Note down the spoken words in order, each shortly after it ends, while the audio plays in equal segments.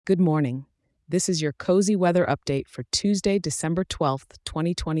Good morning. This is your cozy weather update for Tuesday, December 12th,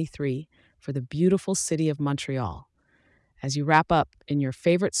 2023, for the beautiful city of Montreal. As you wrap up in your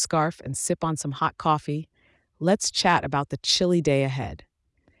favorite scarf and sip on some hot coffee, let's chat about the chilly day ahead.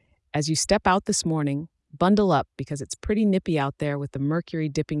 As you step out this morning, bundle up because it's pretty nippy out there with the mercury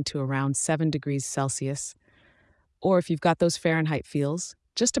dipping to around 7 degrees Celsius, or if you've got those Fahrenheit feels,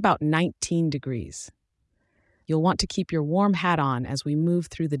 just about 19 degrees. You'll want to keep your warm hat on as we move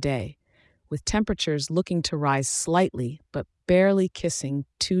through the day, with temperatures looking to rise slightly but barely kissing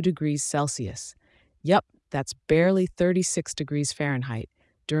 2 degrees Celsius. Yup, that's barely 36 degrees Fahrenheit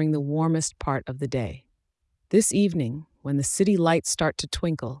during the warmest part of the day. This evening, when the city lights start to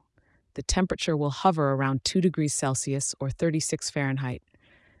twinkle, the temperature will hover around 2 degrees Celsius or 36 Fahrenheit.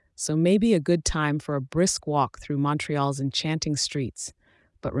 So maybe a good time for a brisk walk through Montreal's enchanting streets.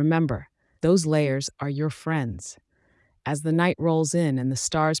 But remember, those layers are your friends. As the night rolls in and the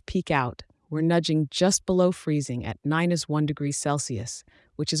stars peek out, we're nudging just below freezing at -1 degree Celsius,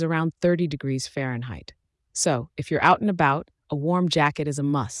 which is around 30 degrees Fahrenheit. So, if you're out and about, a warm jacket is a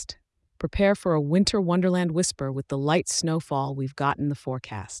must. Prepare for a winter wonderland whisper with the light snowfall we've got in the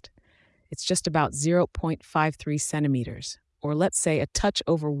forecast. It's just about 0.53 centimeters, or let's say a touch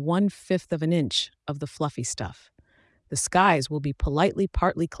over 1/5 of an inch of the fluffy stuff. The skies will be politely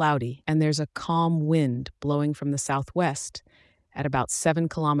partly cloudy, and there's a calm wind blowing from the southwest at about 7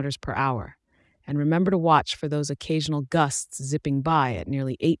 kilometers per hour. And remember to watch for those occasional gusts zipping by at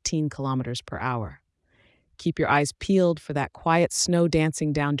nearly 18 kilometers per hour. Keep your eyes peeled for that quiet snow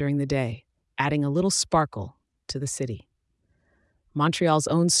dancing down during the day, adding a little sparkle to the city. Montreal's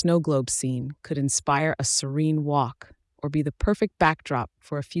own snow globe scene could inspire a serene walk or be the perfect backdrop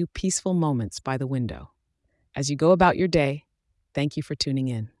for a few peaceful moments by the window. As you go about your day, thank you for tuning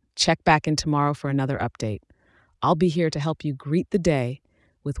in. Check back in tomorrow for another update. I'll be here to help you greet the day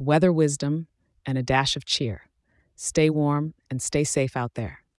with weather wisdom and a dash of cheer. Stay warm and stay safe out there.